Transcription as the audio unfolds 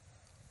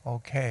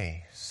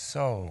Okay,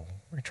 so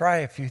we're going to try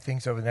a few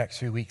things over the next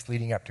few weeks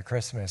leading up to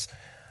Christmas.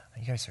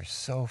 You guys are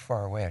so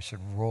far away, I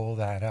should roll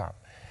that up.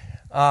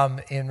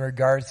 In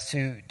regards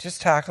to just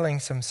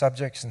tackling some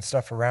subjects and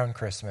stuff around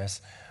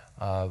Christmas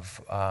of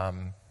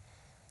some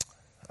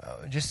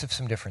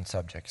different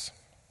subjects.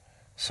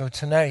 So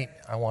tonight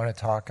I want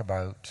to talk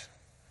about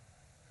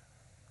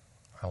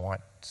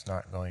it's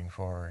not going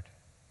forward.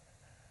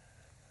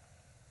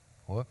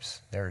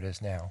 Whoops, there it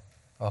is now.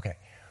 Okay.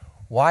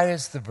 Why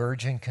is the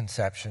virgin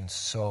conception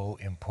so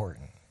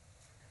important?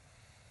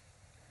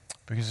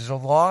 Because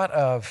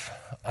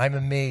I'm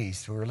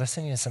amazed. We were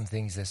listening to some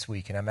things this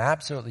week, and I'm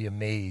absolutely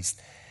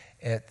amazed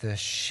at the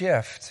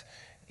shift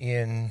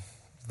in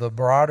the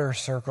broader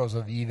circles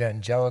of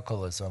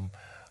evangelicalism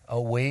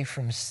away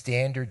from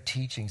standard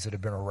teachings that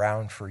have been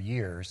around for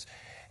years.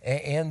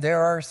 And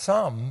there are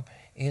some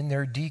in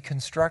their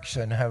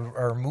deconstruction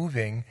are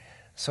moving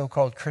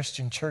so-called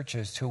Christian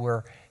churches to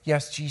where,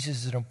 yes,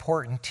 Jesus is an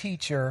important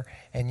teacher,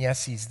 and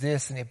yes, he's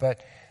this, but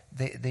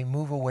they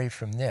move away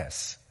from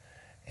this.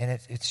 And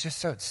it's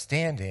just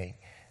outstanding.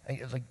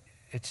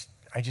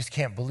 I just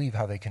can't believe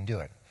how they can do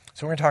it.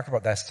 So we're going to talk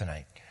about this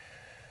tonight.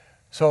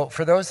 So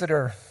for those that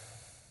are,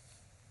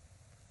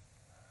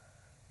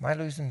 am I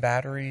losing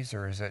batteries,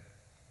 or is it,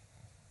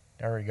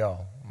 there we go.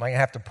 Am I going to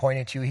have to point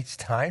at you each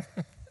time?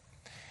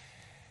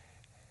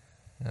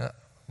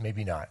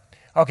 Maybe not.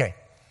 Okay.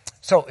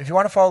 So if you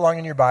want to follow along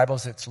in your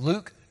Bibles, it's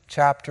Luke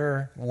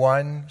chapter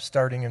 1,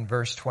 starting in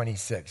verse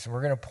 26. And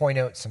we're going to point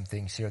out some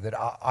things here that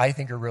I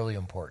think are really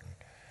important.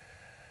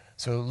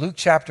 So Luke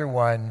chapter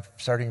 1,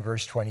 starting in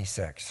verse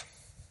 26.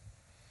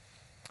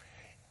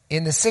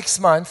 In the 6th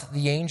month,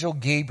 the angel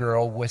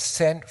Gabriel was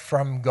sent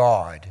from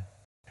God.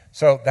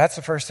 So that's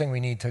the first thing we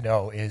need to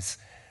know is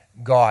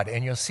God.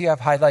 And you'll see I've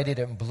highlighted it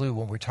in blue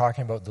when we're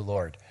talking about the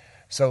Lord.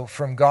 So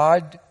from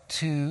God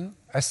to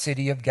a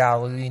city of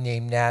Galilee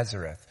named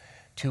Nazareth,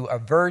 to a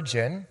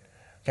virgin.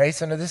 Okay,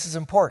 so now this is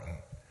important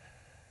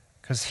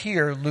because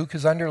here Luke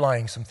is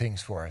underlying some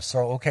things for us.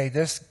 So, okay,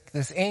 this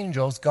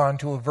angel's gone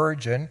to a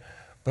virgin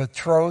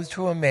betrothed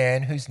to a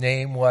man whose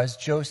name was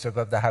Joseph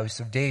of the house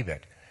of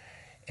David.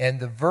 And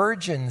the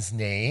virgin's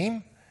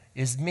name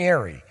is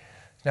Mary.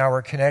 Now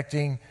we're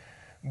connecting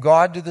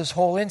God to this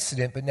whole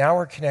incident, but now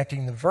we're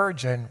connecting the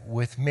virgin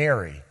with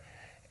Mary.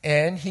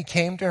 And he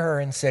came to her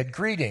and said,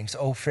 "Greetings,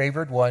 O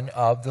favored one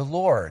of the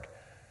Lord.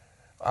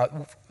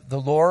 The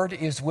Lord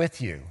is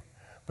with you."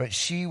 But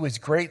she was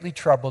greatly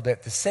troubled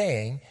at the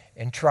saying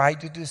and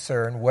tried to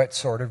discern what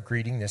sort of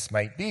greeting this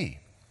might be.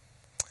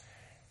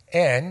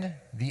 And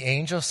the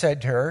angel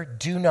said to her,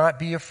 "Do not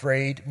be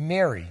afraid,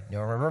 Mary."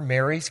 Now remember,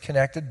 Mary's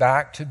connected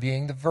back to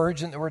being the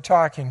virgin that we're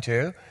talking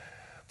to.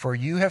 "For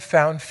you have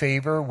found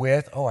favor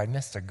with," I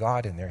missed a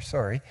God in there,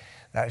 sorry.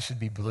 That should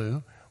be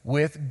blue.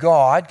 "With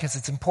God," because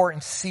it's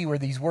important to see where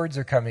these words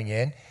are coming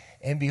in.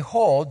 "And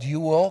behold,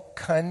 you will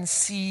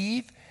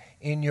conceive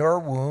in your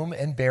womb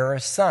and bear a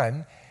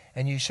son,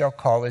 and you shall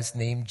call his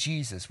name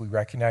Jesus." We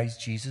recognize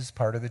Jesus,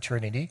 part of the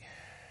Trinity.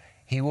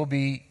 "He will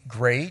be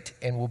great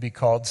and will be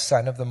called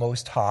Son of the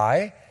Most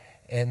High,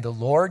 and the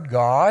Lord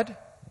God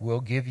will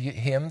give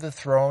him the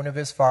throne of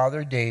his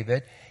father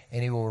David,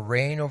 and he will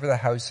reign over the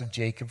house of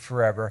Jacob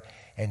forever,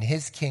 and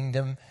his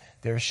kingdom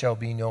there shall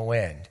be no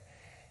end."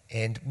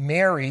 And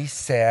Mary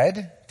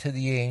said to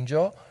the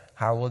angel,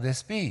 "How will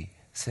this be,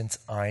 since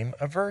I'm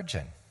a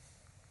virgin?"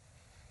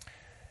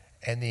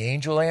 And the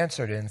angel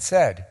answered and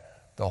said,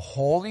 "The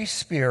Holy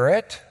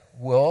Spirit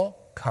will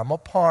come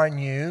upon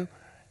you,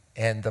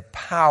 and the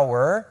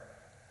power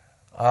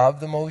of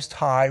the Most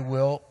High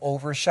will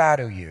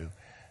overshadow you.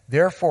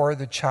 Therefore,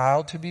 the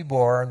child to be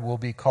born will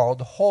be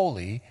called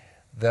Holy,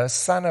 the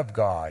Son of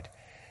God.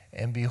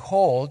 And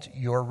behold,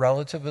 your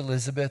relative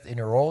Elizabeth in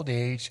her old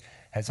age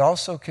has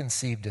also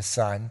conceived a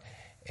son,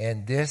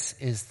 and this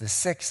is the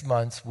 6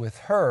 months with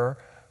her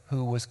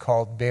who was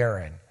called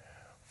barren.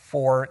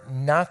 For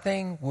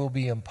nothing will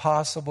be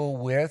impossible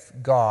with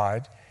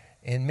God."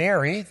 And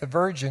Mary, the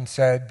virgin,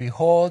 said,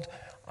 "Behold,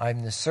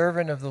 I'm the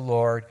servant of the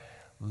Lord.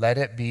 Let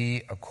it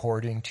be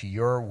according to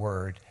your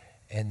word."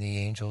 And the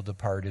angel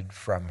departed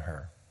from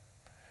her.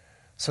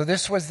 So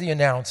this was the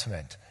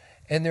announcement.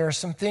 And there are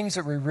some things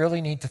that we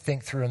really need to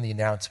think through in the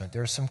announcement.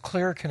 There are some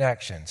clear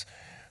connections.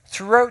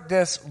 Throughout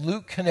this,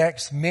 Luke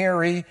connects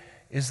Mary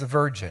is the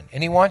virgin.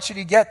 And he wants you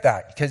to get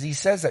that because he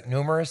says it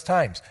numerous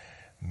times.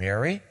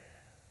 Mary,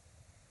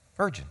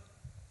 virgin.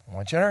 I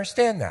want you to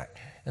understand that.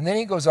 And then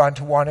he goes on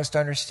to want us to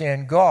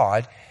understand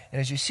God. And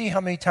as you see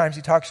how many times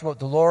he talks about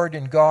the Lord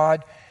and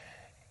God,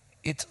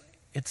 it's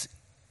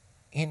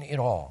in it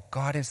all.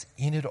 God is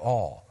in it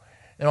all.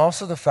 And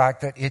also the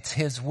fact that it's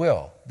his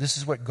will. This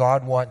is what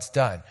God wants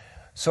done.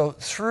 So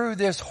through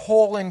this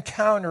whole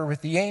encounter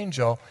with the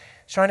angel,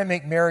 he's trying to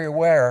make Mary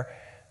aware,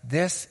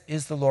 this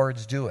is the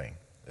Lord's doing.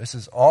 This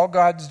is all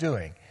God's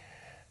doing.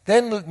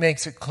 Then Luke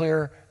makes it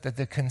clear that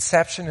the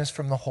conception is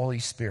from the Holy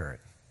Spirit.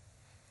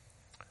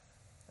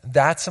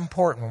 That's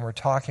important when we're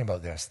talking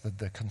about this.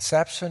 The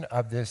conception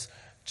of this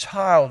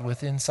child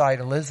within inside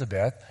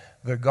Elizabeth,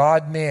 the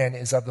God-man,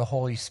 is of the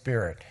Holy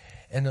Spirit.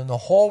 And then the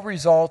whole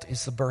result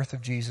is the birth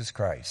of Jesus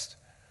Christ.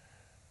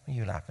 What are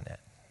you laughing at?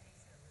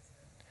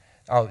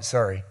 Oh,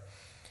 sorry.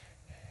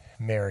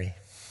 Mary.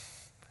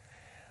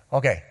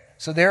 Okay,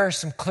 so there are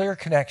some clear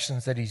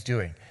connections that he's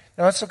doing.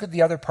 Now let's look at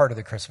the other part of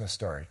the Christmas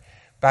story.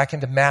 Back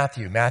into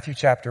Matthew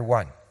chapter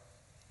 1.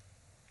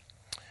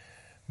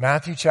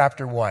 Matthew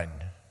chapter 1,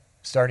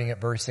 starting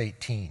at verse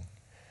 18.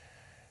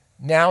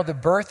 Now the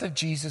birth of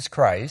Jesus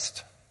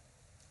Christ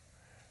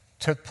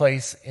took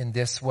place in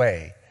this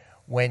way.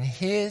 When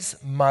his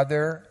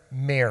mother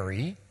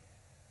Mary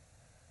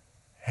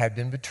had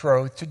been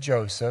betrothed to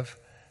Joseph,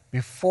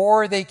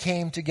 before they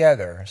came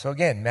together. So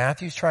again,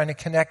 Matthew's trying to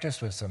connect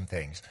us with some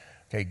things.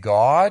 Okay,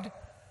 God,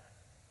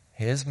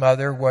 his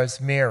mother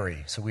was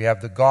Mary. So we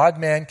have the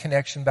God-man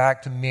connection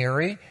back to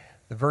Mary,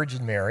 the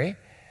Virgin Mary,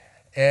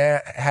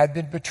 had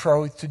been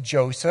betrothed to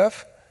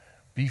Joseph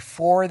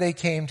before they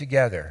came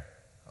together.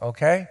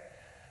 Okay?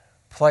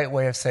 Polite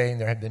way of saying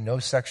there had been no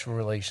sexual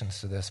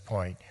relations to this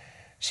point.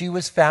 She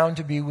was found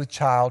to be with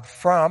child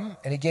from,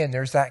 and again,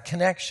 there's that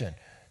connection,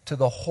 to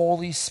the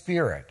Holy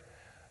Spirit.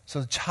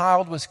 So the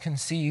child was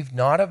conceived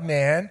not of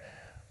man,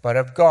 but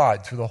of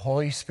God through the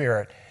Holy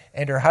Spirit.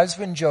 And her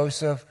husband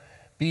Joseph,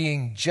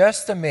 being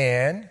just a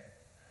man,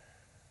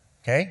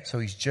 okay, so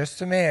he's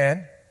just a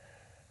man,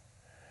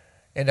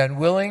 and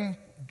unwilling,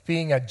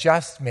 being a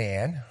just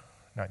man,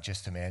 not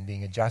just a man,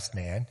 being a just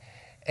man,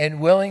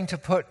 and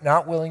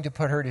not willing to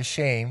put her to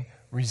shame,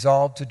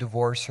 resolved to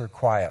divorce her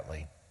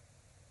quietly.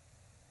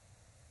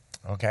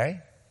 Okay?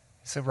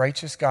 He's a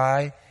righteous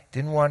guy,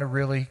 didn't want to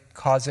really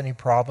cause any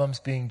problems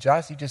being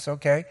just. He just,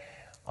 okay,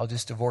 I'll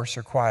just divorce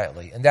her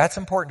quietly. And that's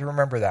important to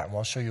remember that, and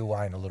I'll show you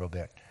why in a little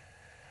bit.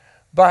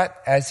 But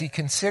as he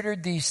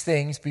considered these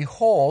things,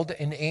 behold,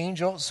 an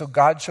angel, so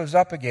God shows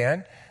up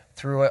again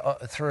through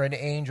an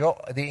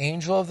angel. The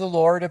angel of the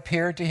Lord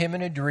appeared to him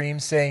in a dream,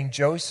 saying,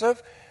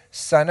 Joseph,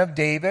 son of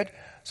David.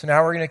 So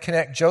now we're going to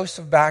connect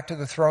Joseph back to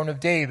the throne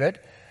of David.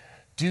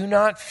 Do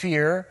not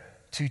fear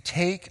to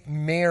take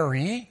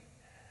Mary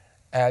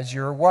as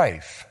your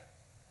wife.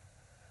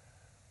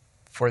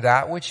 For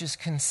that which is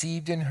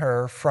conceived in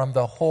her from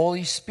the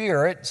Holy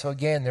Spirit, so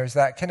again, there's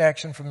that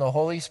connection from the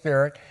Holy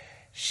Spirit,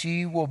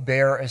 she will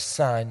bear a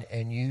son,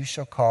 and you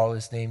shall call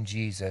his name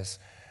Jesus,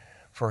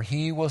 for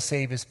he will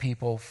save his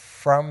people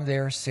from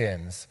their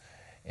sins.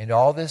 And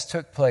all this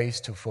took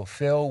place to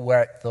fulfill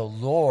what the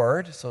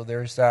Lord, so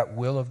there's that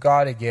will of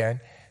God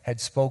again,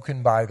 had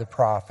spoken by the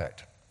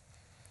prophet.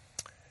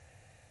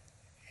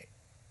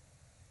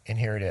 And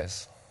here it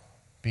is.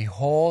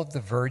 Behold, the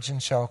virgin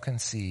shall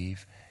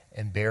conceive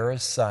and bear a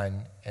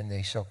son, and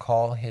they shall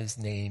call his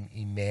name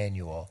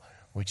Emmanuel,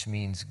 which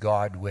means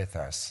God with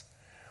us.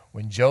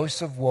 When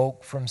Joseph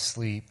woke from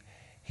sleep,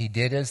 he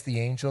did as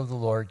the angel of the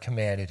Lord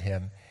commanded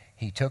him.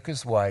 He took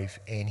his wife,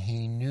 and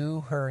he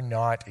knew her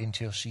not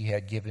until she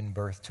had given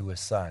birth to a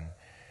son,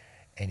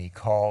 and he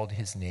called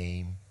his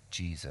name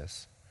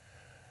Jesus.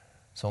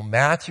 So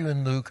Matthew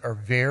and Luke are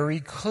very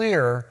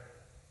clear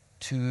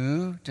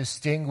to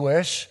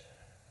distinguish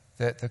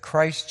that the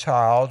Christ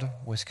child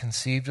was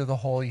conceived of the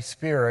Holy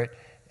Spirit,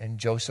 and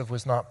Joseph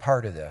was not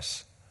part of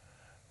this.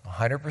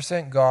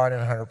 100% God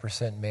and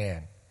 100%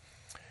 man.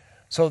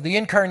 So the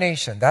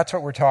incarnation, that's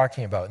what we're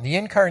talking about. And the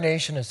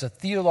incarnation is a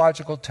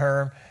theological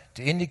term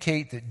to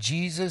indicate that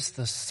Jesus,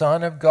 the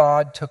Son of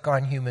God, took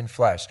on human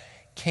flesh,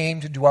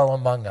 came to dwell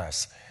among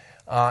us.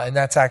 And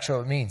that's actually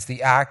what it means,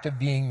 the act of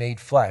being made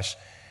flesh.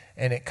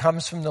 And it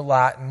comes from the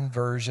Latin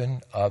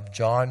version of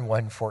John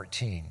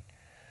 1:14.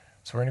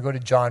 So we're going to go to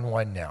John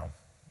 1 now,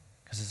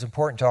 because it's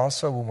important to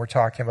also, when we're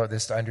talking about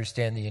this, to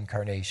understand the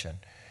incarnation.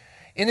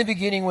 In the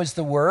beginning was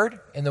the Word,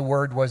 and the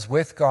Word was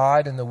with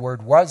God, and the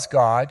Word was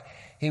God.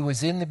 He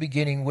was in the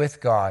beginning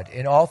with God,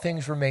 and all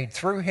things were made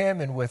through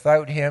him, and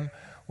without him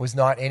was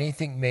not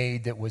anything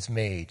made that was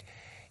made.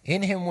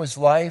 In him was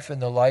life,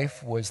 and the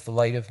life was the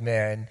light of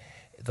men.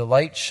 The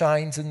light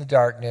shines in the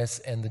darkness,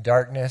 and the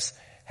darkness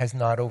has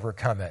not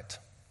overcome it.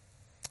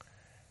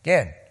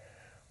 Again,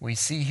 we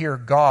see here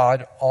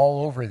God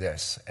all over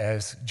this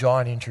as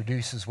John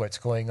introduces what's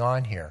going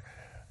on here.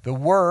 The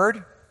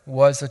Word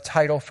was a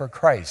title for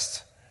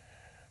Christ.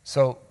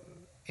 So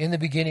in the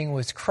beginning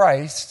was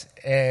Christ,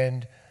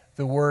 and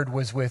the Word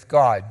was with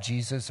God.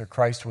 Jesus, or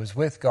Christ, was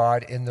with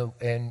God,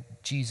 and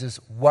Jesus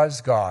was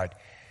God.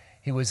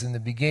 He was in the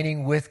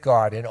beginning with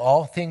God, and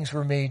all things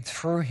were made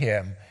through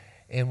him,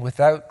 and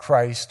without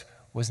Christ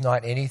was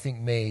not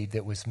anything made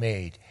that was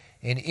made.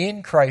 And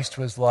in Christ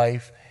was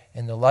life,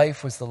 and the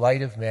life was the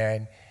light of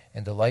man,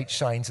 and the light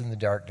shines in the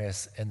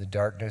darkness, and the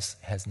darkness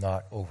has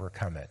not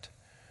overcome it.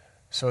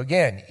 So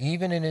again,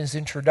 even in his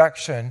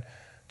introduction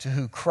to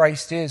who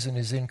Christ is in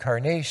his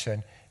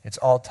incarnation, it's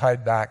all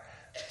tied back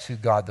to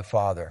God the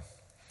Father.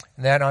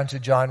 And then on to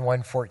John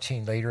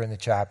 1:14, later in the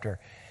chapter.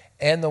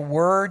 And the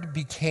Word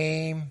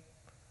became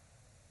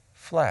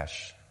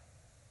flesh.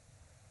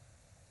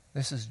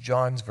 This is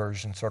John's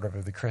version, sort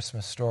of the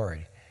Christmas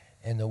story.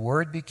 And the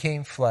Word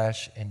became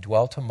flesh and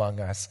dwelt among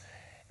us,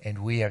 and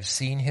we have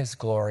seen his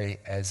glory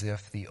as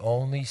if the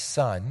only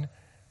Son,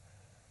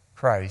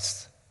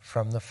 Christ,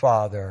 from the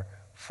Father,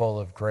 full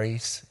of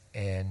grace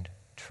and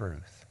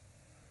truth.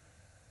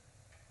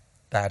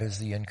 That is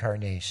the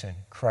incarnation,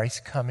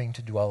 Christ coming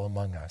to dwell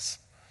among us.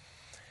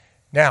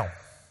 Now,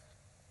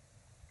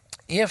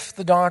 if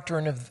the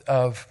doctrine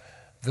of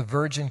the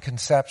virgin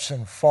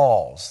conception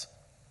falls,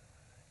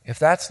 if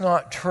that's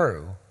not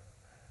true,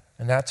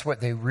 and that's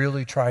what they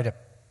really try to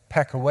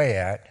peck away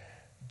at,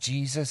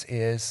 Jesus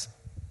is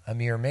a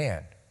mere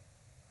man.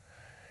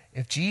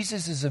 If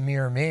Jesus is a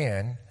mere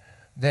man,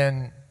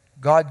 then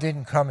God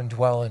didn't come and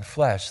dwell in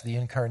flesh. The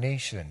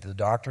incarnation, the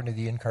doctrine of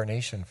the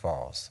incarnation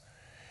falls.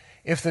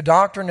 If the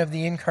doctrine of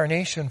the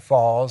incarnation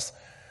falls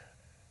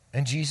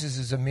and Jesus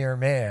is a mere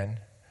man,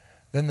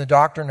 then the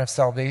doctrine of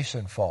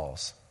salvation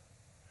falls.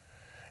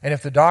 And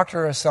if the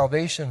doctrine of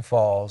salvation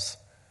falls,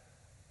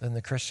 then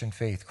the Christian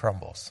faith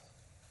crumbles.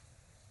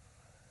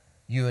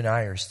 You and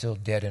I are still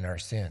dead in our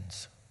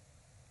sins.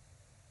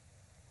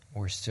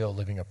 We're still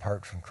living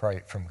apart from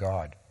Christ, from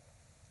God.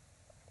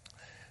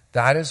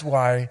 That is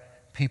why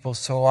people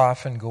so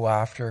often go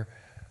after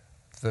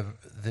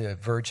the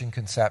virgin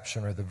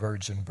conception or the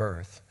virgin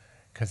birth.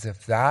 Because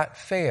if that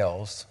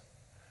fails,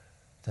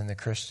 then the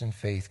Christian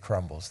faith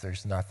crumbles.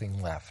 There's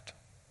nothing left.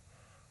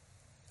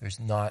 There's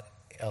not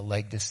a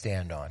leg to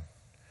stand on.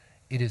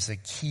 It is a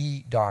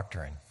key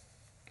doctrine.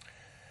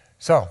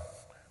 So,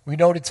 we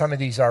noted some of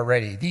these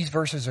already. These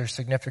verses are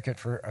significant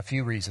for a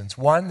few reasons.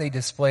 One, they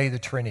display the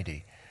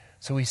Trinity.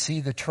 So we see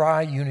the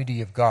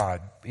tri-unity of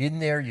God. In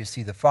there you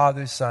see the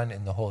Father, Son,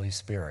 and the Holy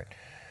Spirit.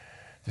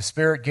 The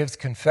Spirit gives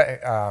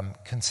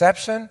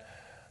conception.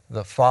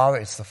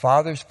 It's the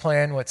Father's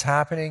plan, what's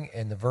happening,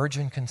 and the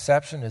virgin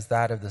conception is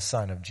that of the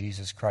Son of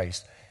Jesus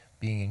Christ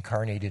being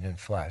incarnated in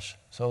flesh.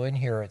 So in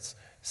here it's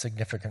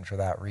significant for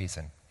that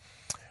reason.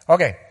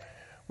 Okay,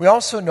 we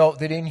also note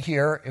that in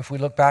here, if we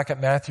look back at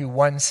Matthew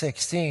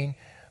 1:16,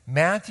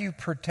 Matthew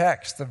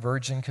protects the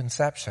virgin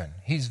conception.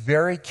 He's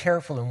very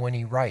careful in when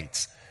he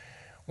writes.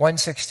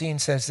 1:16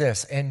 says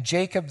this, and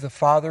Jacob, the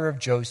father of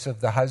Joseph,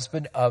 the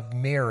husband of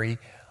Mary,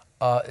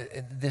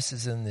 this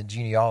is in the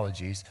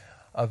genealogies,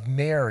 of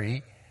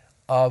Mary,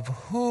 of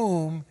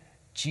whom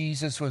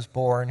Jesus was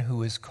born,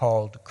 who is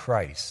called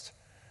Christ.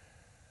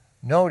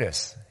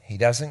 Notice, he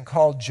doesn't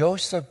call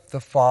Joseph the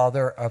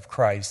father of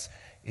Christ.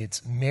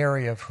 It's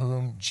Mary of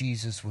whom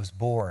Jesus was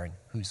born,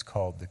 who's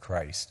called the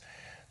Christ.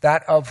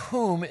 That of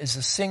whom is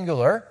a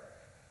singular,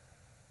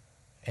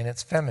 and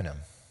it's feminine.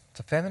 It's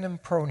a feminine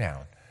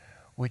pronoun,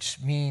 which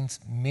means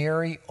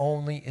Mary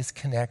only is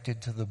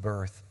connected to the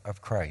birth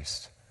of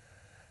Christ.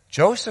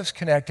 Joseph's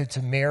connected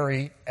to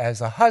Mary as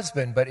a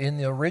husband, but in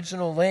the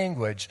original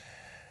language,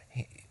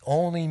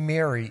 only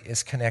Mary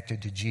is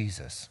connected to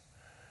Jesus.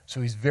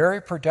 So he's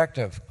very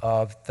protective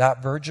of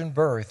that virgin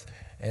birth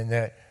and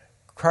that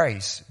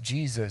Christ,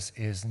 Jesus,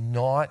 is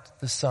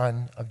not the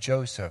son of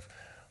Joseph,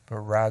 but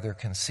rather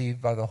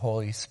conceived by the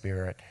Holy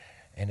Spirit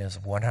and is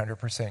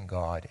 100%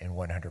 God and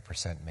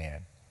 100%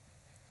 man.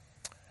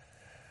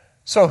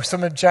 So,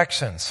 some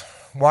objections.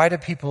 Why do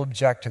people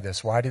object to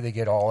this? Why do they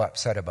get all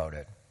upset about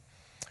it?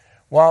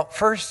 Well,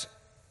 first,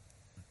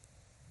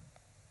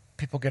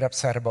 people get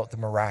upset about the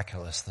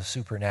miraculous, the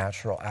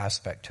supernatural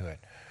aspect to it,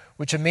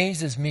 which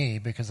amazes me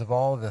because of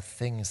all of the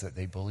things that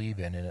they believe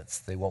in, and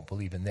they won't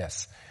believe in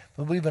this.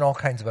 They believe in all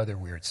kinds of other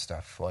weird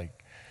stuff,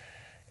 like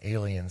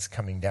aliens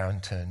coming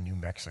down to New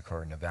Mexico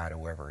or Nevada,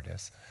 wherever it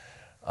is.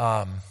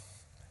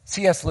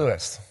 C.S.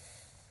 Lewis.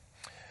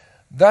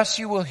 Thus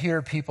you will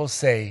hear people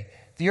say,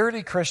 the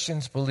early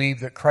Christians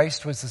believed that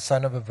Christ was the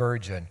son of a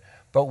virgin,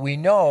 but we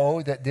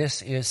know that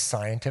this is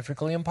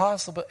scientifically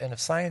impossible and a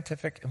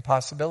scientific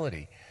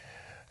impossibility.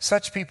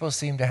 Such people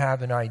seem to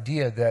have an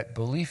idea that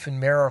belief in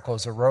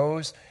miracles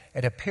arose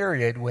at a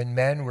period when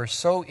men were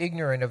so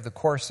ignorant of the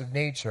course of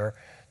nature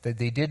that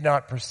they did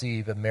not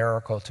perceive a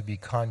miracle to be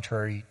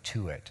contrary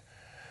to it.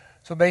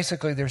 So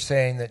basically they're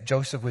saying that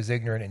Joseph was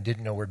ignorant and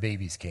didn't know where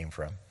babies came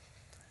from,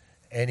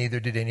 and neither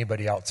did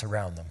anybody else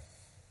around them.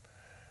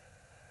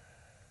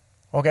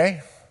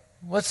 Okay,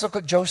 let's look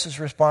at Joseph's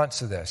response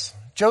to this.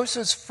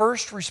 Joseph's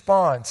first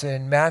response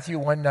in Matthew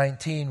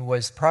 1:19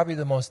 was probably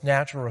the most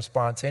natural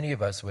response any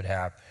of us would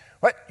have.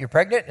 What, you're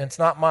pregnant and it's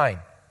not mine?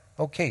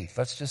 Okay,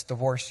 let's just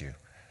divorce you.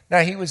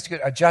 Now he was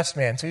a just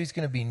man, so he's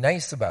going to be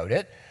nice about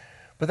it,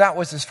 but that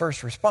was his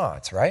first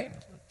response, right?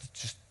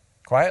 Just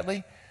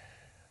quietly,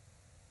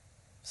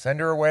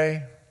 send her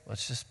away,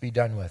 let's just be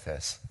done with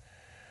this.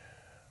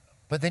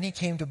 But then he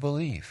came to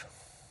believe.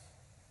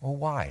 Well,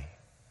 why?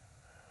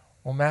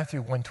 Well,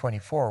 Matthew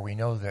 1:24, we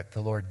know that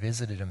the Lord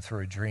visited him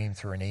through a dream,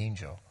 through an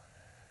angel.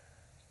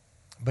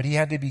 But he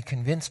had to be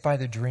convinced by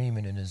the dream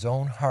and in his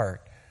own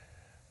heart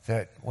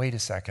that, wait a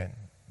second,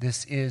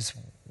 this is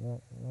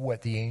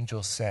what the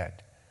angel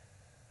said.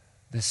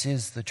 This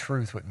is the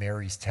truth, what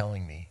Mary's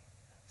telling me,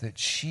 that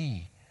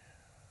she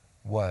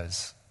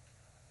was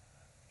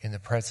in the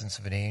presence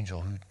of an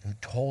angel who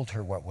told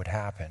her what would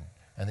happen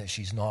and that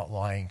she's not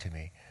lying to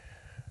me.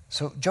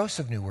 So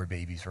Joseph knew where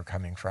babies were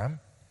coming from.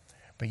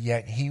 But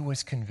yet he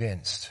was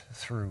convinced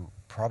through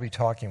probably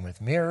talking with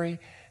Mary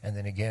and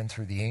then again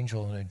through the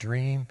angel in a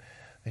dream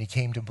that he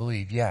came to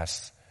believe,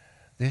 yes,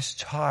 this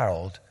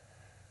child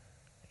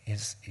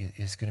is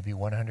going to be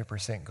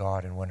 100%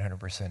 God and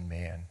 100%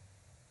 man.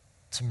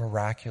 It's a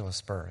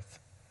miraculous birth.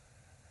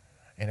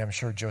 And I'm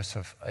sure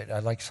Joseph, I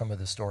like some of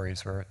the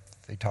stories where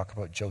they talk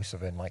about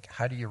Joseph and like,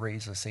 how do you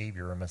raise a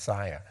Savior, a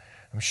Messiah?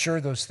 I'm sure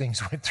those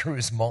things went through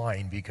his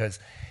mind because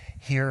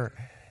here,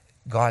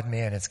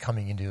 God-man is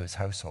coming into his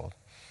household.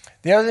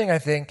 The other thing I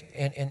think,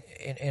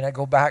 and I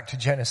go back to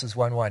Genesis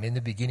 1:1, in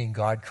the beginning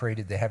God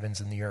created the heavens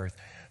and the earth.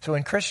 So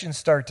when Christians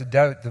start to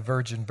doubt the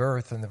virgin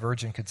birth and the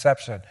virgin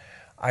conception,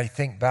 I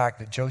think back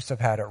that Joseph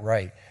had it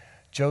right.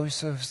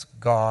 Joseph's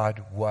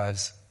God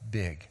was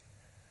big.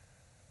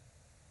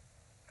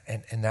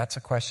 And that's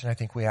a question I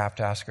think we have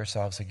to ask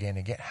ourselves again and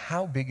again.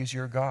 How big is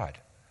your God?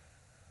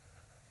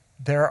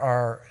 There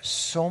are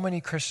so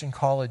many Christian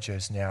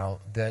colleges now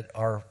that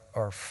are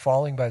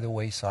falling by the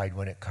wayside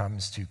when it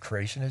comes to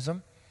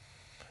creationism.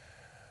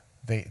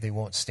 They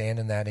won't stand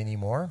in that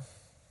anymore.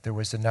 There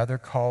was another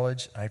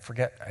college, I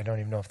forget, I don't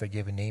even know if they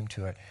gave a name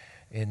to it,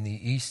 in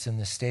the East in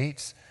the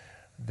States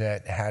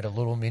that had a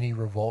little mini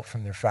revolt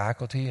from their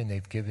faculty, and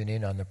they've given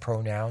in on the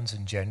pronouns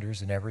and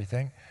genders and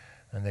everything.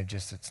 And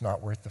it's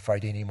not worth the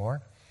fight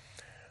anymore.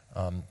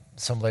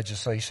 Some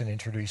legislation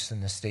introduced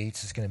in the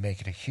States is going to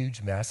make it a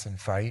huge mess and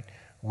fight.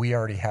 We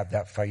already have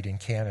that fight in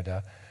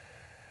Canada.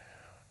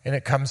 And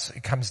it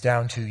comes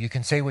down to, you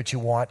can say what you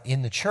want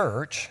in the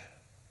church,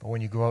 but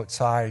when you go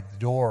outside the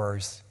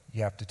doors,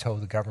 you have to toe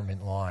the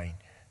government line.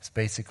 It's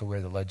basically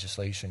where the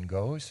legislation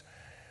goes.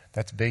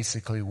 That's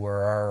basically where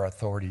our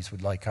authorities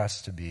would like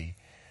us to be.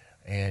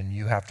 And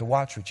you have to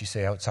watch what you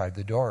say outside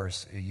the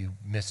doors. You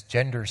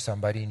misgender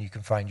somebody and you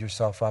can find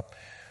yourself up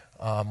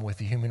with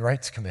the Human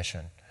Rights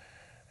Commission.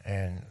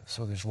 And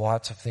so there's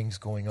lots of things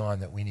going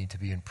on that we need to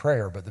be in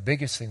prayer, but the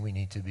biggest thing we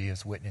need to be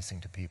is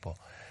witnessing to people.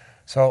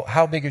 So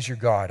how big is your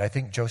God? I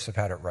think Joseph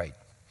had it right.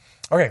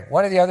 Okay,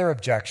 one of the other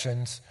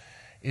objections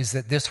is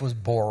that this was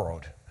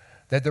borrowed.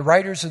 That the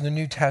writers of the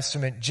New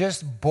Testament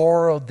just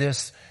borrowed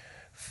this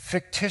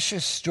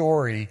fictitious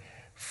story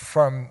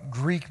from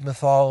Greek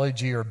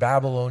mythology or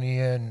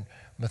Babylonian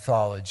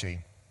mythology.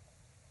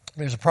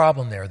 There's a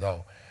problem there,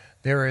 though.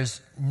 There is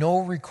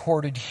no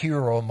recorded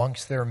hero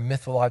amongst their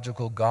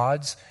mythological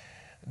gods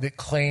that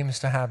claims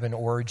to have an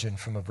origin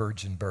from a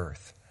virgin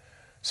birth.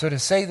 So to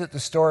say that the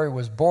story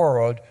was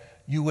borrowed,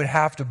 you would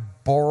have to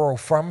borrow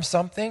from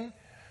something.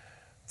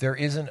 There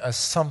isn't a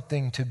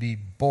something to be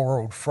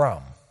borrowed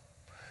from.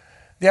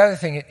 The other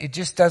thing, it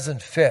just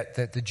doesn't fit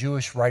that the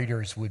Jewish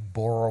writers would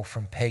borrow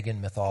from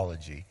pagan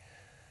mythology.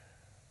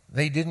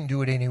 They didn't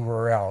do it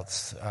anywhere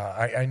else.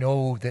 I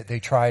know that they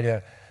try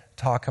to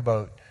talk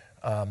about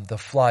the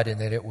flood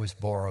and that it was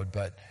borrowed,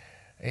 but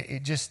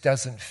it just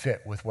doesn't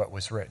fit with what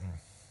was written.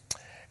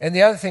 And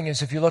the other thing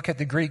is, if you look at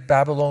the Greek,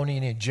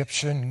 Babylonian,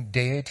 Egyptian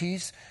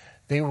deities,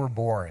 they were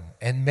born.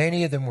 And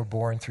many of them were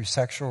born through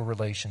sexual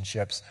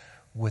relationships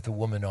with a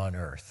woman on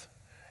earth.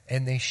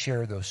 And they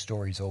share those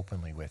stories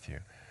openly with you.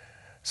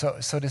 So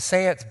to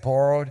say it's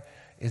borrowed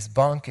is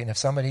bunk, and if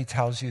somebody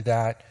tells you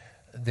that,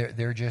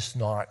 they're just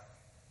not,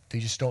 they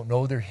just don't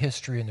know their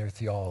history and their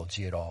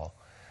theology at all.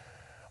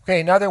 Okay,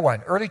 another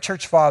one, early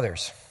church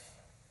fathers.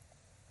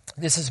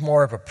 This is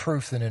more of a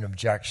proof than an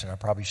objection. I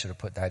probably should have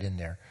put that in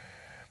there.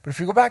 But if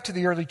you go back to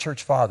the early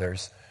church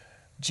fathers,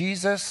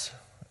 Jesus,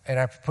 and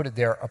I've put it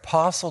there,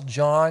 Apostle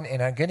John,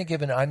 and I'm going to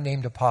give an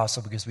unnamed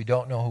apostle because we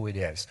don't know who it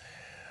is.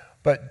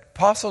 But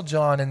Apostle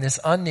John and this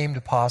unnamed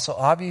apostle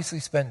obviously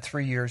spent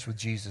 3 years with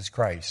Jesus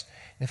Christ.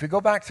 And if we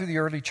go back through the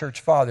early church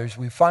fathers,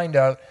 we find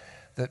out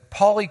that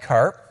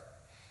Polycarp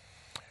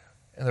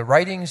and the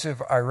writings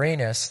of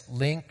Irenaeus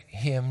link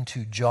him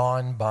to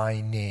John by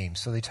name.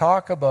 So they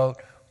talk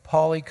about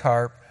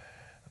Polycarp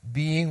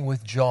being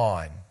with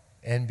John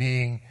and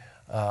being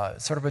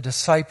sort of a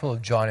disciple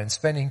of John and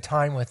spending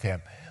time with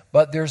him.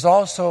 But there's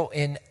also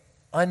an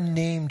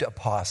unnamed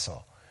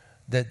apostle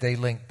that they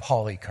link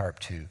Polycarp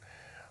to.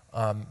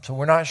 So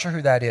we're not sure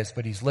who that is,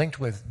 but he's linked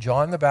with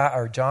John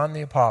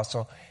the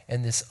Apostle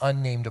and this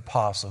unnamed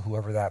apostle,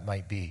 whoever that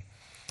might be.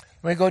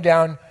 When we go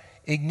down,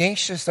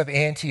 Ignatius of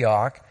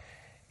Antioch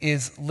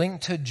is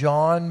linked to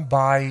John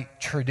by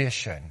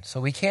tradition. So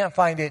we can't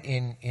find it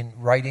in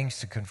writings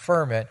to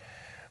confirm it,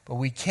 but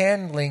we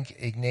can link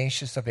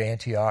Ignatius of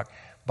Antioch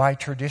by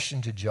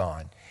tradition to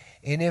John.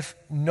 And if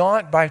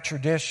not by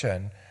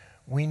tradition,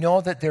 we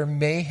know that there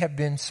may have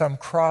been some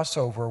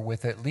crossover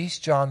with at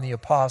least John the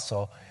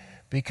Apostle,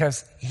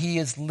 because he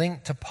is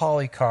linked to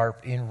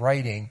Polycarp in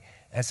writing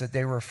as that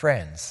they were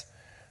friends.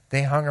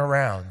 They hung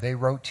around. They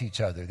wrote to each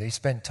other. They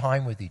spent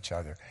time with each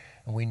other.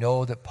 And we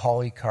know that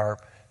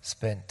Polycarp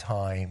spent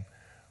time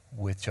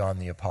with John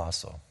the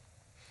Apostle.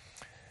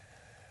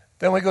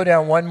 Then we go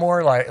down one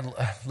more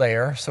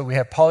layer. So we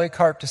have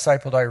Polycarp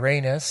discipled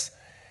Irenaeus.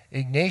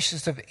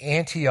 Ignatius of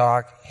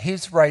Antioch,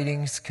 his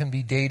writings can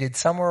be dated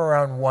somewhere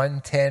around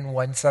 110,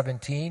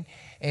 117.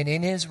 And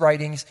in his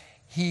writings,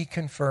 he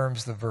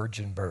confirms the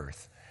virgin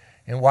birth.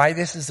 And why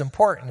this is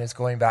important is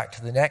going back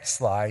to the next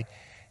slide,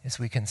 is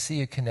we can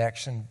see a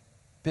connection,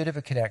 bit of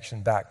a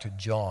connection back to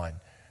John,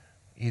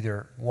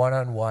 either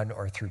one-on-one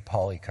or through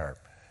Polycarp.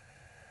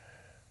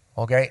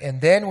 Okay,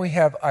 and then we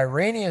have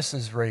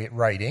Irenaeus'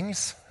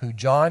 writings, who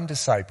John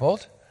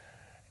discipled,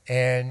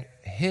 and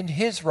in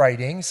his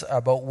writings,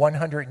 about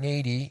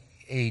 180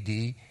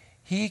 AD,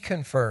 he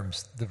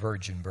confirms the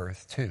virgin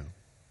birth too.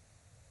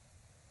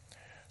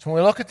 So when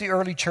we look at the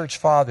early church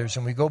fathers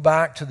and we go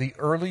back to the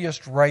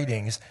earliest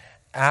writings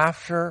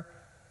after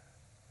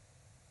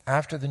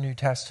the New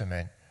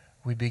Testament,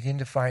 we begin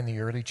to find the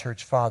early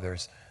church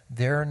fathers,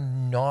 they're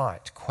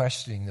not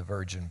questioning the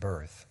virgin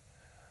birth.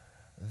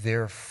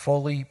 They're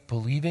fully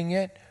believing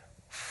it,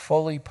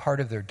 fully part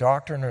of their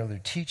doctrine or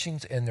their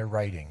teachings and their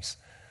writings.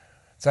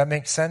 Does that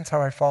make sense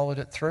how I followed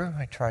it through?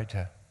 I tried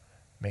to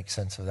make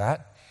sense of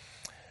that.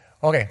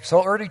 Okay,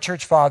 so early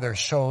church fathers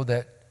show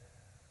that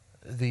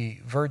the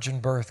virgin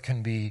birth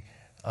can be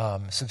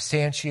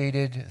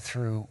substantiated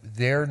through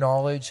their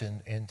knowledge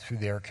and through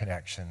their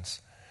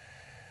connections.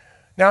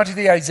 Now to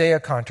the Isaiah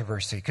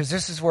controversy, because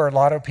this is where a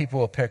lot of people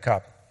will pick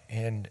up.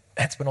 And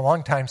it's been a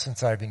long time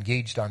since I've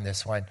engaged on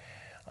this one.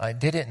 I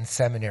did it in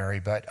seminary,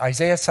 but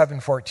Isaiah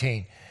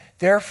 7:14.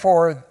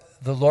 Therefore,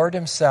 the Lord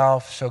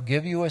himself shall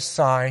give you a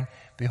sign.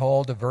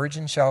 Behold, a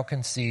virgin shall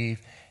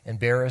conceive and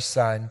bear a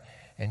son,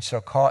 and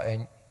shall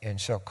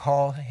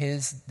call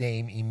his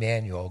name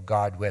Emmanuel,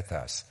 God with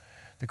us.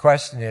 The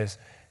question is,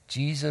 does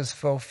he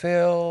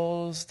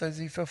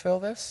fulfill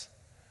this?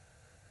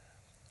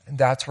 And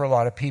that's where a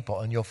lot of people,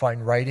 and you'll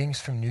find writings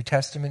from New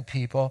Testament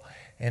people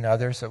and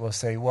others that will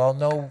say, well,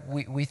 no,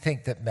 we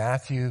think that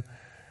Matthew,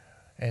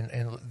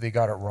 and they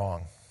got it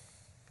wrong.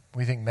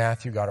 We think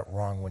Matthew got it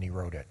wrong when he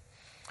wrote it.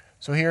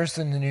 So here's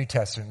in the New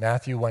Testament,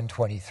 Matthew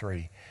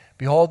 1:23.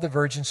 Behold, the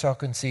virgin shall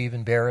conceive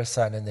and bear a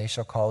son, and they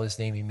shall call his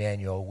name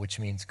Emmanuel, which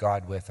means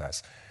God with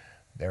us.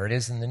 There it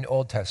is in the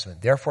Old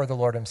Testament. Therefore the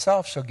Lord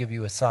himself shall give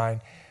you a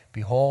sign.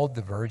 Behold,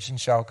 the virgin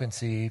shall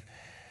conceive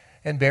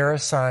and bear a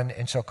son,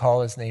 and shall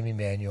call his name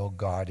Emmanuel,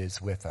 God is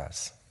with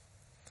us.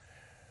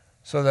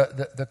 So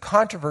the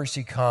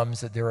controversy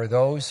comes that there are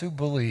those who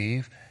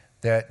believe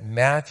that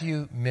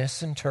Matthew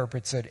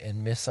misinterprets it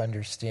and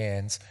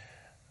misunderstands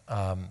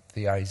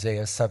the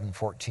Isaiah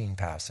 7:14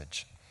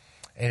 passage.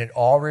 And it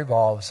all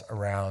revolves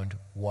around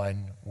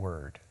one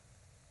word,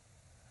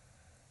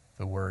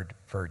 the word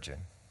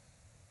virgin.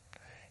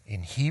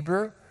 In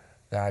Hebrew,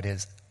 that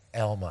is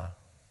Alma.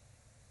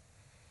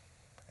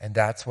 And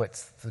that's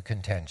what's the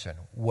contention.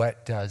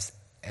 What does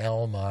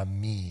Alma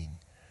mean?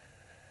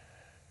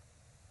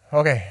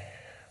 Okay.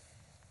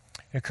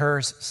 It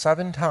occurs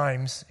 7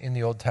 times in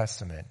the Old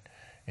Testament.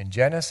 In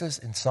Genesis,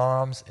 in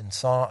Psalms, in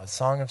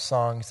Song of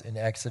Songs, in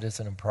Exodus,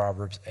 and in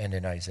Proverbs, and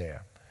in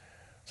Isaiah.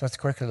 So let's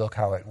quickly look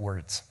how it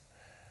words.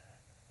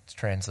 It's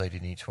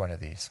translated in each one of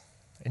these.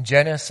 In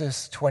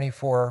Genesis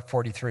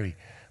 24:43,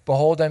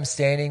 behold, I'm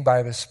standing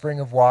by the spring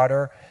of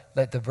water.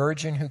 Let the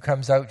virgin who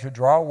comes out to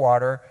draw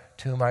water,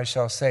 to whom I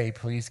shall say,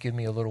 please give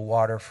me a little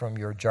water from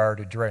your jar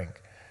to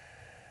drink.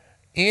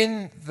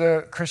 In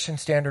the Christian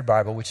Standard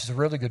Bible, which is a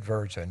really good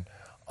version,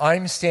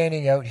 I'm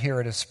standing out here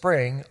at a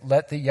spring,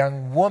 let the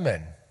young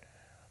woman,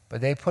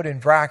 but they put in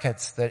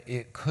brackets that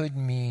it could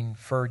mean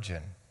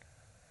virgin.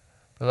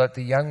 But let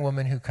the young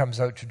woman who comes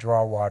out to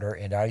draw water,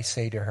 and I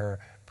say to her,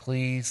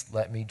 please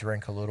let me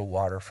drink a little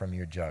water from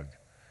your jug.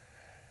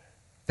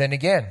 Then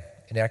again,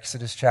 in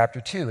Exodus chapter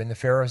 2, and the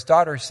Pharaoh's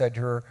daughter said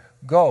to her,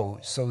 go.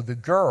 So the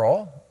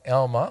girl,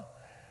 Alma,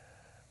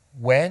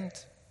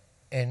 went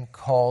and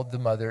called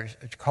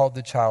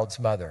the child's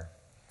mother.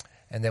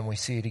 And then we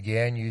see it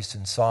again used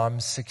in Psalm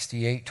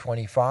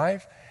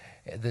 68:25.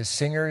 The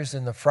singers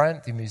in the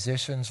front, the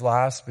musicians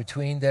last,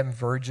 between them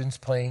virgins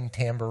playing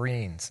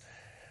tambourines.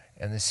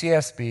 And the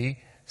CSB,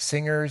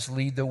 singers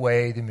lead the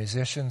way, the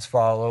musicians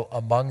follow.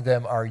 Among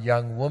them are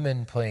young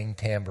women playing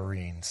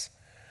tambourines.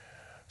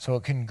 So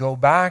it can go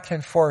back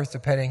and forth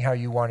depending how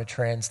you want to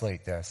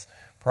translate this.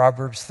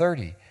 Proverbs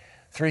 30.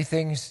 3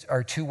 things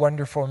are too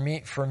wonderful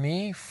for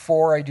me,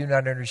 4 I do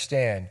not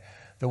understand.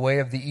 The way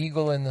of the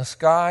eagle in the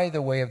sky,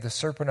 the way of the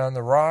serpent on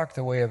the rock,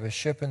 the way of a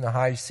ship in the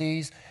high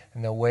seas,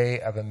 and the way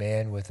of a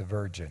man with a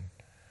virgin.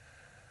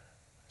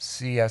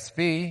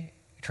 CSB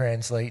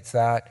translates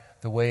that,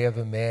 the way of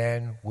a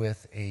man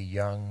with a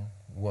young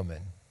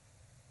woman.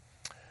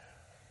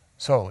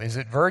 So, is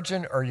it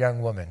virgin or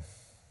young woman?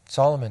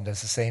 Solomon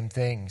does the same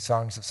thing,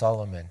 Songs of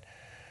Solomon.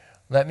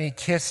 Let me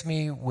kiss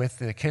me with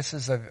the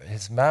kisses of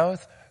his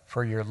mouth,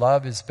 for your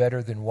love is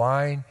better than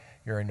wine,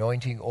 your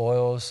anointing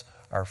oils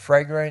are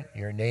fragrant,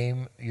 your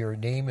name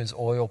is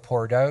oil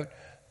poured out,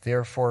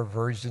 therefore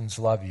virgins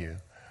love you.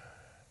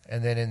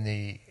 And then in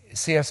the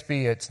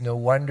CSB, it's no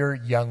wonder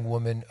young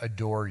women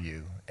adore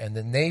you. And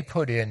then they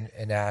put in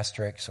an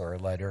asterisk or a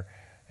letter,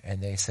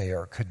 and they say,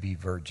 or it could be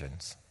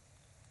virgins.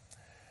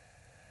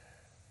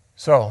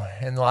 So,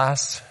 in the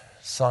last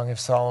Song of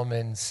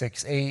Solomon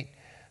 6:8,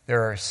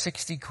 there are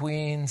 60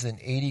 queens and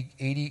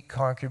 80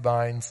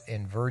 concubines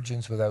and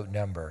virgins without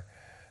number.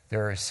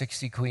 There are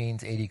 60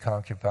 queens, 80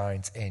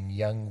 concubines, and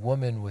young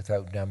women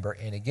without number.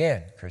 And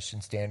again,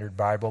 Christian Standard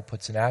Bible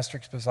puts an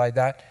asterisk beside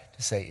that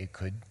to say it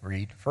could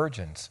read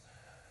virgins.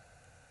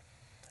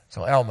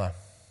 So Alma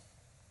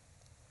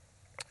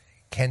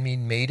can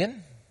mean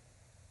maiden,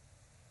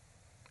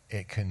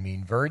 It can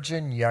mean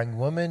virgin, young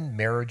woman,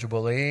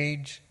 marriageable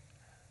age,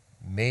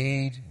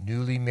 maid,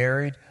 newly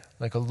married.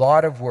 Like a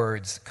lot of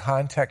words,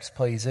 context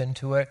plays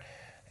into it,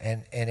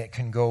 and it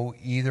can go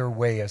either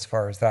way as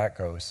far as that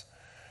goes.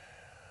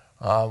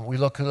 We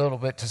look a little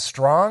bit to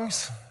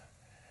Strong's.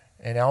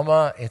 In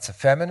Alma, it's a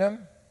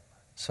feminine,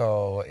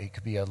 so it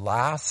could be a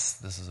lass.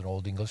 This is an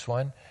Old English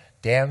one.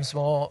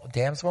 Damsel,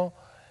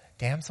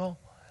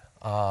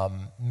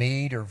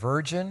 maid or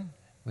virgin.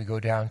 We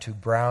go down to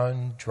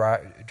Brown,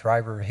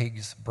 Driver,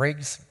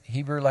 Briggs,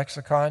 Hebrew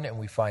lexicon, and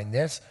we find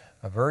this: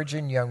 a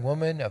virgin, young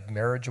woman of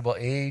marriageable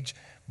age,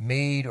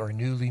 maid or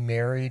newly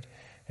married.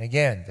 And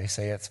again, they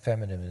say it's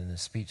feminine in the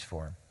speech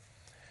form.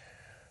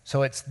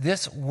 So it's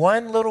this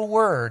one little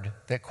word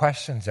that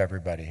questions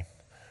everybody.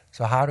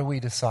 So how do we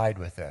decide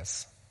with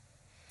this?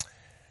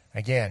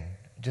 Again,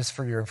 just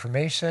for your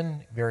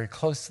information, very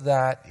close to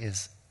that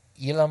is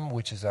Elam,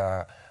 which is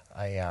a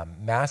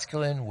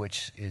masculine,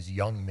 which is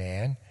young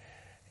man.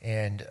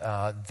 And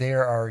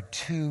there are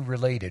two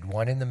related,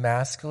 one in the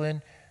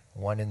masculine,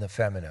 one in the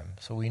feminine.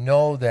 So we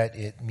know that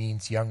it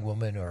means young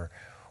woman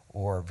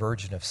or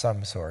virgin of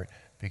some sort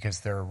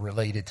because they're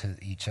related to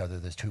each other,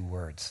 the two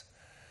words.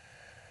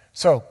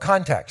 So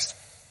context.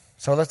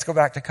 So let's go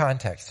back to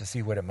context to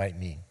see what it might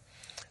mean.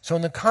 So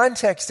in the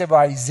context of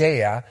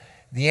Isaiah,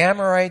 the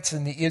Amorites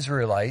and the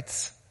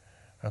Israelites,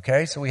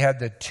 okay, so we had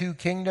the two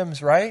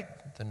kingdoms, right?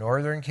 The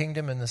northern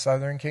kingdom and the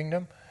southern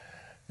kingdom.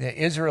 The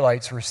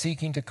Israelites were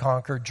seeking to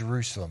conquer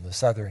Jerusalem, the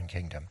southern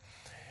kingdom.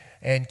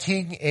 And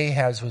King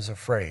Ahaz was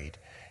afraid.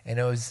 And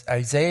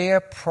Isaiah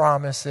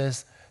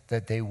promises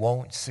that they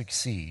won't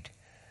succeed.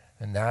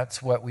 And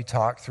that's what we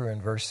talked through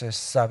in verses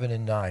 7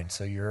 and 9.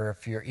 So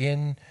if you're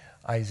in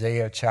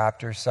Isaiah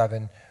chapter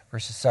 7,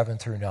 verses 7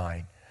 through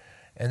 9.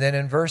 And then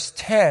in verse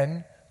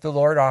 10, the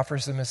Lord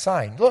offers them a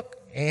sign. Look,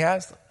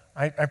 Ahaz,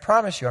 I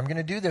promise you, I'm going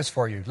to do this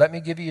for you. Let me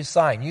give you a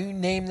sign. You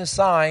name the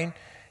sign,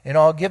 and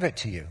I'll give it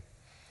to you.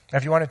 Now,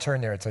 if you want to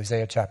turn there, it's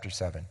Isaiah chapter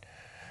 7.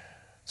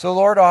 So the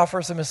Lord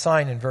offers him a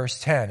sign in verse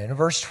 10. And in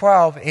verse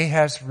 12,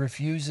 Ahaz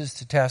refuses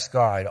to test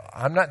God.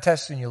 I'm not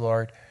testing you,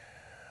 Lord.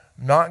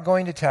 I'm not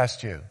going to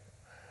test you.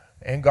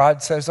 And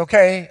God says,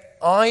 okay,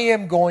 I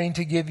am going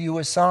to give you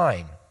a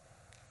sign.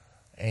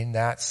 And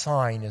that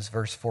sign is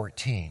verse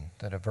 14,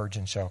 that a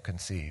virgin shall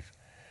conceive.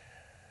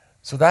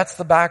 So that's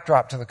the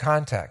backdrop to the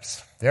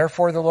context.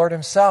 Therefore the Lord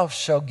himself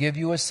shall give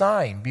you a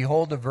sign.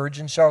 Behold, a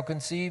virgin shall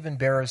conceive and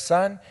bear a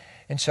son,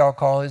 and shall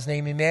call his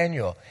name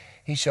Emmanuel.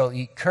 He shall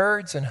eat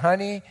curds and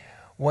honey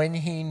when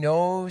he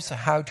knows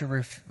how to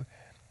refuse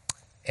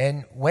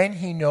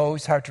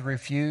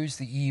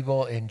the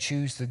evil and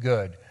choose the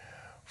good.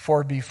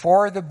 For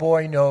before the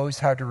boy knows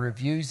how to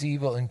refuse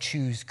evil and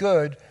choose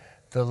good,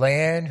 the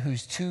land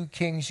whose two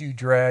kings you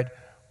dread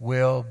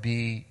will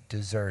be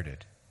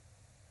deserted.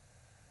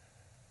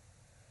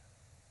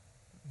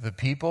 The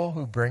people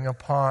who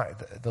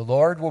the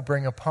Lord will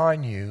bring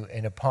upon you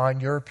and upon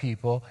your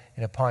people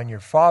and upon your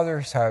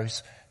father's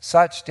house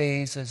such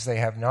days as they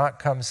have not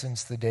come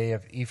since the day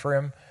of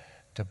Ephraim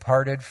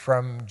departed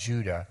from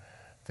Judah,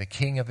 the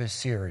king of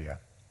Assyria.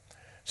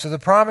 So the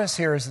promise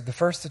here is that the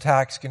first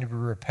attack is going to be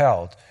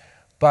repelled,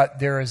 but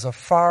there is a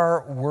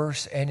far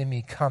worse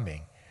enemy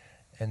coming,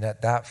 and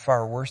that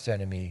far worse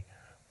enemy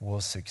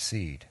will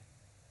succeed.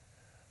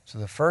 So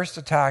the first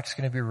attack is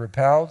going to be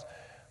repelled,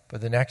 but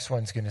the next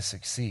one's going to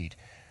succeed.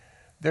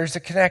 There's a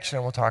connection,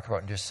 and we'll talk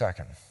about in just a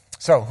second.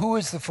 So who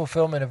is the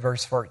fulfillment of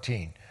verse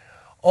 14?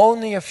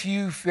 Only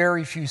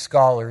very few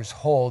scholars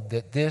hold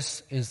that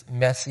this is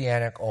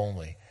messianic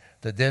only,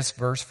 that this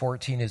verse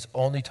 14 is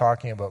only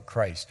talking about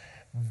Christ.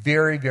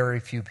 Very, very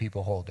few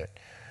people hold it.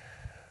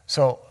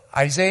 So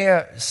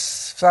Isaiah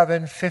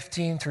 7,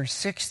 15 through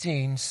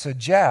 16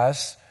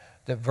 suggests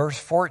that verse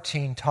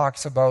 14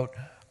 talks about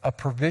a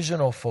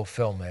provisional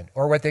fulfillment,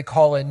 or what they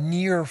call a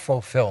near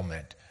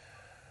fulfillment.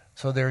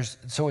 So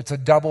it's a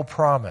double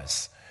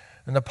promise.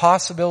 And the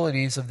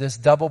possibilities of this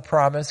double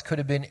promise could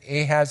have been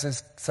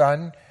Ahaz's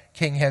son,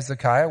 King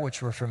Hezekiah,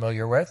 which we're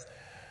familiar with,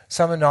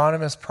 some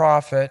anonymous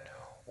prophet,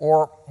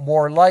 or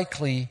more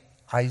likely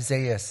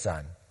Isaiah's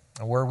son.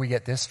 And where we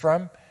get this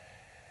from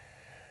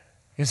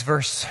is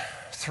verse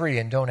 3,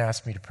 and don't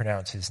ask me to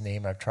pronounce his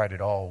name. I've tried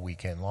it all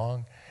weekend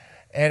long.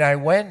 And I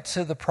went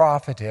to the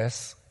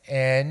prophetess,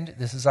 and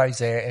this is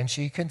Isaiah, and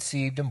she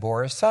conceived and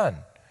bore a son.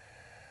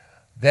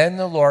 Then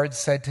the Lord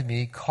said to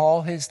me,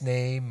 call his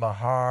name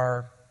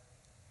Mahar,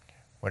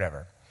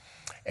 whatever.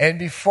 And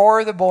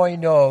before the boy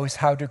knows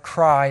how to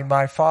cry,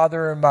 my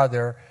father and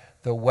mother,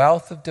 the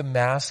wealth of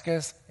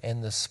Damascus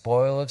and the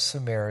spoil of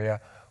Samaria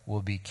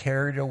will be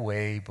carried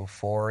away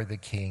before the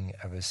king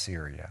of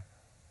Assyria.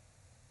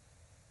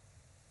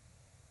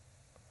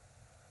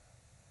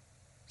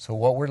 So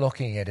what we're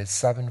looking at is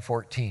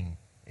 7:14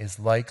 is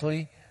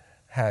likely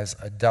has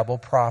a double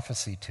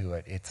prophecy to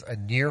it. It's a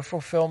near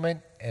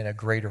fulfillment and a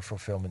greater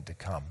fulfillment to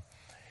come.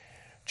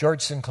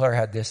 George Sinclair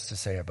had this to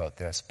say about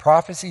this.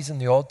 Prophecies in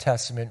the Old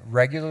Testament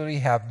regularly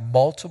have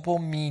multiple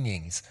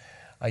meanings.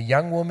 A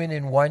young woman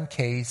in one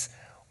case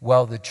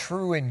while the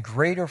true and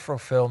greater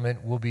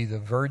fulfillment will be the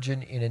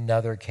virgin in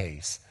another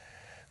case.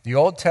 The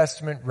Old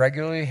Testament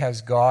regularly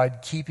has God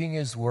keeping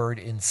his word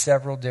in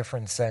several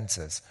different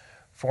senses.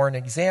 For an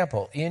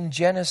example, in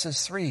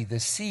Genesis 3, the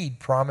seed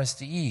promised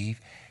to Eve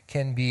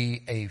can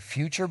be a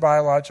future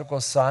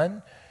biological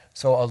son,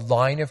 so a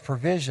line of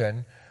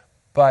provision,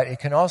 but it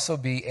can also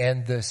be,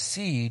 and the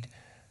seed,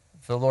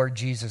 the Lord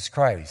Jesus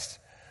Christ.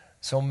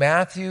 So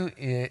Matthew,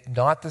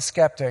 not the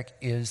skeptic,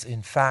 is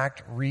in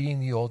fact reading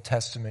the Old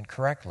Testament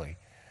correctly,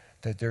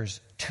 that there's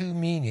two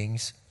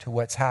meanings to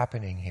what's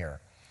happening here.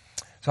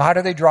 So how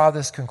do they draw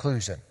this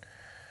conclusion?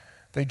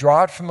 They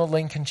draw it from a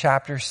link in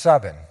chapter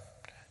 7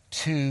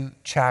 to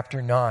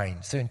chapter 9.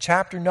 So in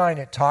chapter 9,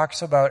 it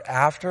talks about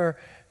after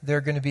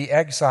they're going to be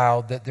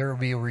exiled, that there will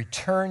be a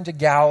return to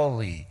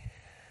Galilee,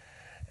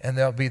 and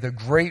there'll be the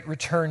great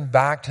return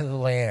back to the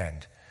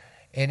land.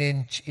 And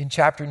in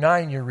chapter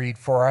 9, you read,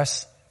 For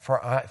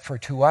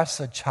to us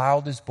a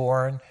child is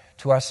born,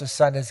 to us a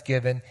son is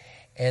given,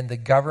 and the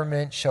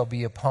government shall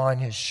be upon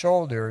his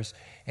shoulders,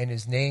 and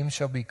his name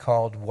shall be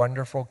called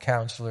Wonderful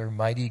Counselor,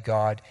 Mighty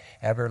God,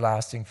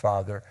 Everlasting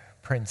Father,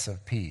 Prince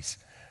of Peace.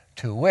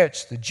 To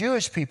which the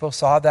Jewish people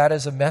saw that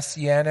as a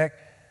messianic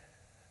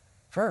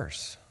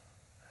verse.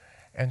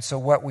 And so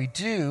what we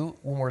do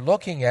when we're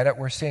looking at it,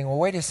 we're saying, well,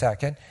 wait a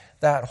second,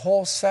 that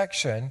whole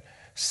section,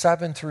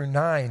 7 through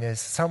 9, is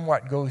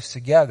somewhat goes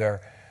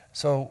together.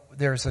 So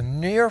there's a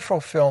near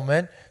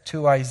fulfillment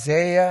to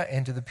Isaiah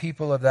and to the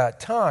people of that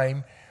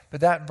time,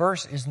 but that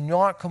verse is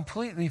not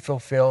completely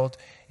fulfilled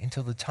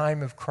until the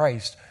time of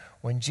Christ,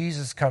 when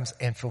Jesus comes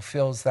and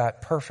fulfills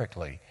that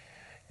perfectly.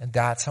 And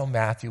that's how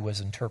Matthew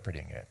was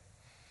interpreting it.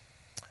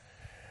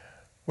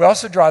 We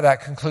also draw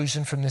that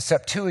conclusion from the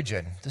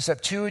Septuagint. The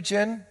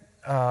Septuagint,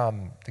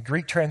 the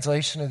Greek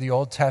translation of the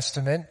Old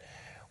Testament,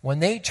 when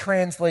they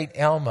translate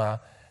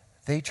Alma,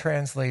 they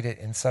translate it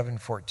in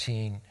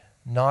 714,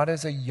 not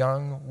as a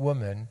young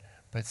woman,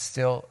 but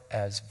still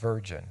as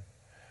virgin.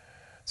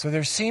 So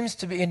there seems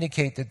to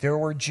indicate that there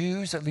were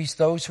Jews, at least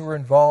those who were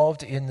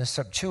involved in the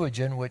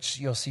Septuagint, which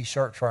you'll see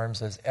short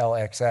forms as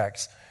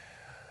LXX,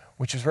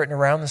 which was written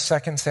around the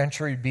 2nd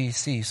century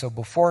BC, so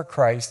before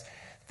Christ.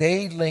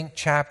 They linked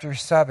chapter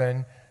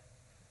 7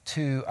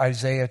 to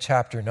Isaiah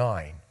chapter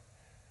 9.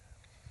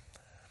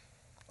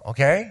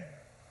 Okay?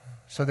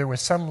 So there was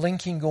some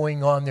linking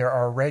going on there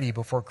already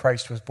before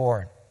Christ was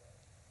born.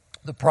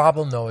 The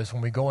problem, though, is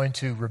when we go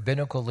into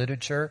rabbinical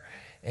literature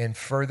and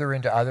further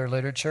into other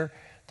literature,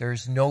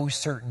 there's no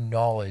certain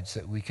knowledge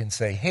that we can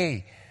say,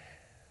 hey,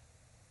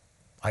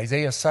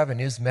 Isaiah 7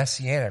 is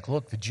messianic.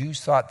 Look, the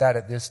Jews thought that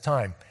at this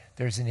time.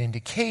 There's an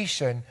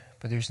indication,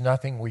 but there's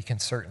nothing we can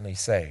certainly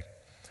say.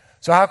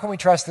 So how can we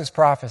trust this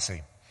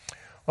prophecy?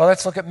 Well,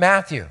 let's look at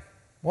Matthew.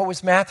 What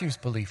was Matthew's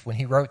belief when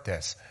he wrote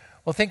this?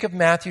 Well, think of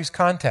Matthew's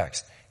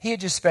context. He had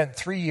just spent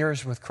 3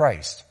 years with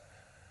Christ,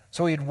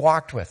 so he had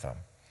walked with him.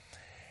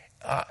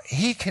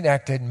 He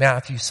connected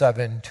Matthew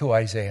 7 to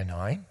Isaiah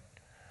 9,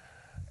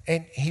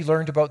 and he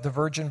learned about the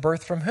virgin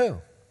birth from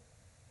who?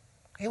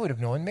 He would have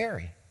known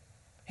Mary.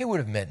 He would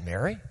have met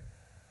Mary.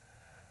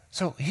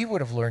 So he would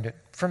have learned it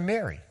from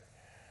Mary.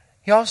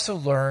 He also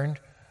learned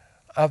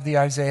of the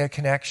Isaiah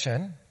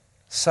connection,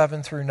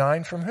 7 through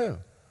 9, from who?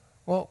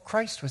 Well,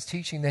 Christ was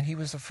teaching that he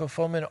was the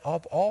fulfillment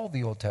of all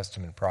the Old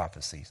Testament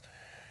prophecies.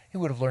 He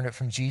would have learned it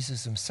from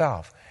Jesus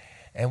himself.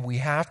 And we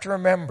have to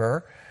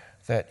remember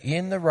that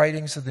in the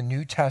writings of the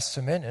New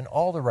Testament and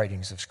all the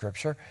writings of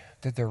Scripture,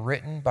 that they're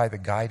written by the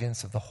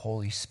guidance of the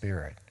Holy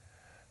Spirit.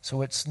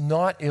 So it's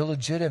not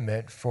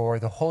illegitimate for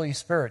the Holy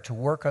Spirit to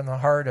work on the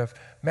heart of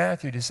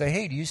Matthew to say,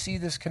 hey, do you see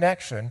this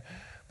connection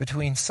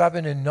between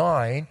 7 and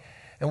 9?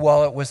 And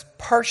while it was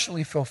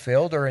partially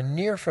fulfilled or a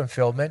near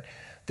fulfillment,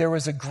 there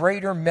was a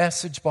greater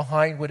message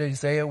behind what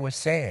Isaiah was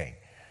saying.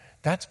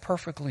 That's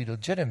perfectly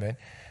legitimate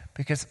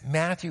because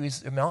Matthew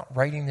is not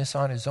writing this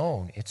on his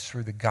own. It's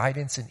through the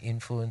guidance and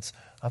influence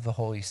of the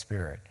Holy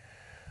Spirit.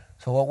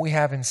 So what we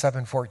have in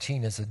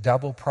 7:14 is a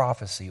double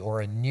prophecy,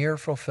 or a near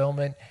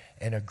fulfillment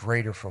and a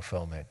greater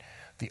fulfillment.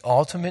 The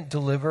ultimate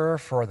deliverer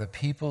for the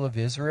people of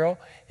Israel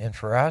and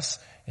for us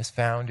is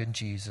found in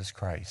Jesus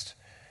Christ.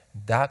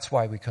 That's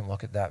why we can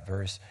look at that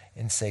verse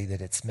and say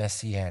that it's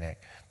messianic.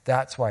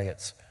 That's why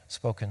it's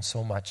spoken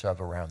so much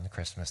of around the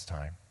Christmas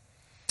time.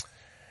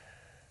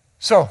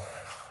 So,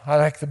 I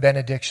like the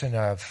benediction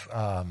of,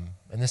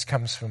 and this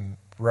comes from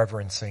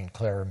Reverend St.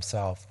 Clare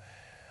himself.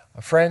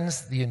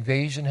 Friends, the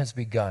invasion has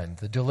begun.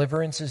 The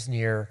deliverance is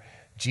near.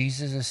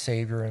 Jesus is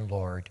Savior and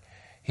Lord.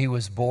 He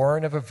was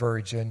born of a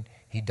virgin.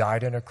 He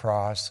died on a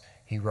cross.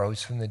 He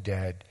rose from the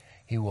dead.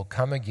 He will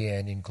come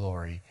again in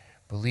glory.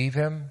 Believe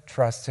him,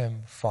 trust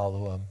him,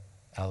 follow him.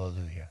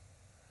 Alleluia.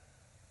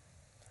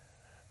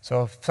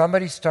 So if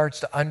somebody starts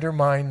to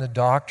undermine the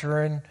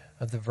doctrine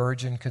of the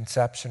virgin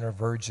conception or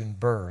virgin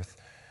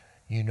birth,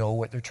 you know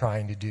what they're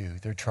trying to do.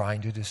 They're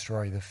trying to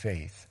destroy the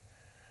faith.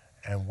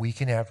 And we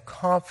can have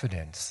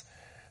confidence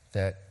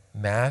that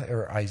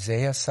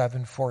Isaiah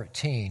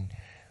 7:14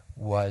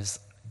 was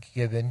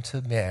given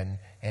to men,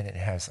 and it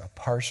has a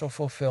partial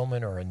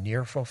fulfillment or a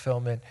near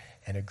fulfillment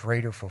and a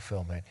greater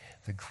fulfillment.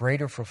 The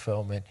greater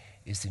fulfillment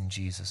is in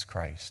Jesus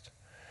Christ.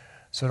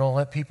 So don't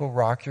let people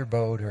rock your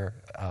boat or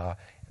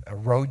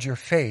erode your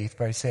faith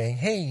by saying,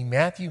 hey,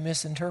 Matthew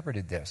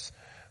misinterpreted this.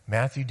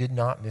 Matthew did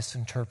not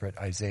misinterpret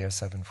Isaiah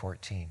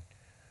 7:14.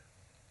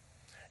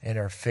 And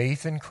our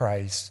faith in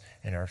Christ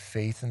and our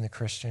faith in the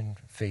Christian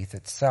faith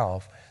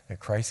itself,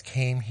 that Christ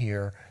came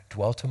here,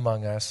 dwelt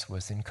among us,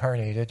 was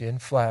incarnated in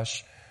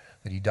flesh,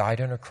 that he died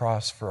on a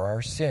cross for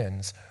our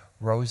sins,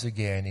 rose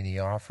again, and he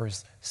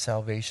offers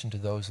salvation to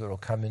those that will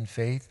come in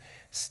faith,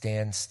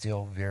 stands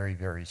still very,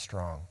 very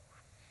strong.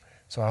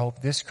 So I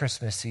hope this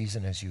Christmas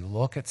season, as you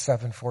look at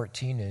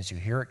 7:14, as you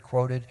hear it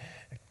quoted,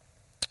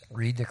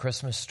 read the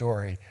Christmas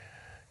story,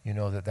 you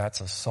know that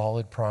that's a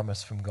solid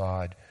promise from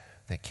God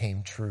that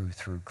came true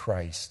through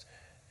Christ,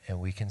 and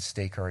we can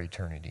stake our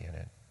eternity in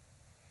it.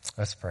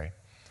 Let's pray.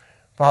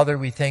 Father,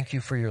 we thank you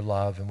for your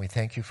love, and we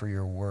thank you for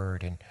your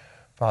word. And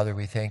Father,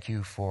 we thank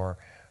you for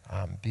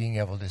being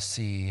able to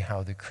see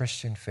how the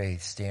Christian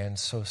faith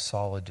stands so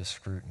solid to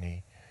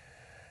scrutiny,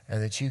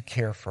 and that you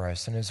care for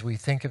us. And as we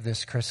think of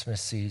this Christmas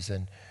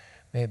season,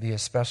 may it be a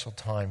special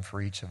time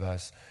for each of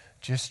us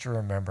just to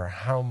remember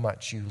how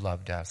much you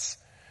loved us.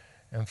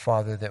 And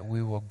Father, that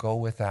we will go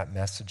with that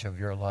message of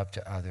your love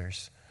to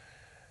others.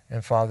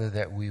 And Father,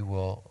 that we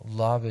will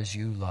love as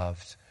you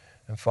loved.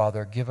 And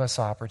Father, give us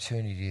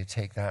opportunity to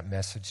take that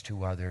message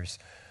to others.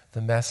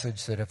 The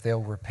message that if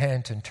they'll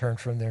repent and turn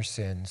from their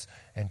sins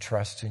and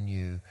trust in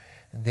you,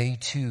 they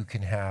too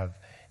can have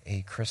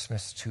a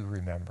Christmas to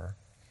remember.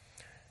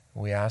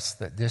 We ask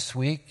that this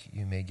week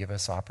you may give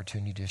us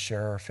opportunity to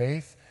share our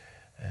faith,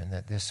 and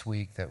that this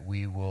week that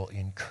we will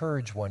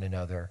encourage one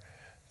another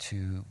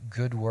to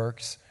good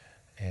works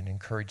and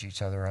encourage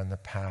each other on the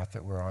path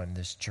that we're on,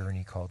 this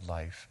journey called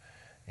life.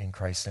 In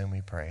Christ's name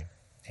we pray.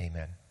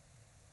 Amen.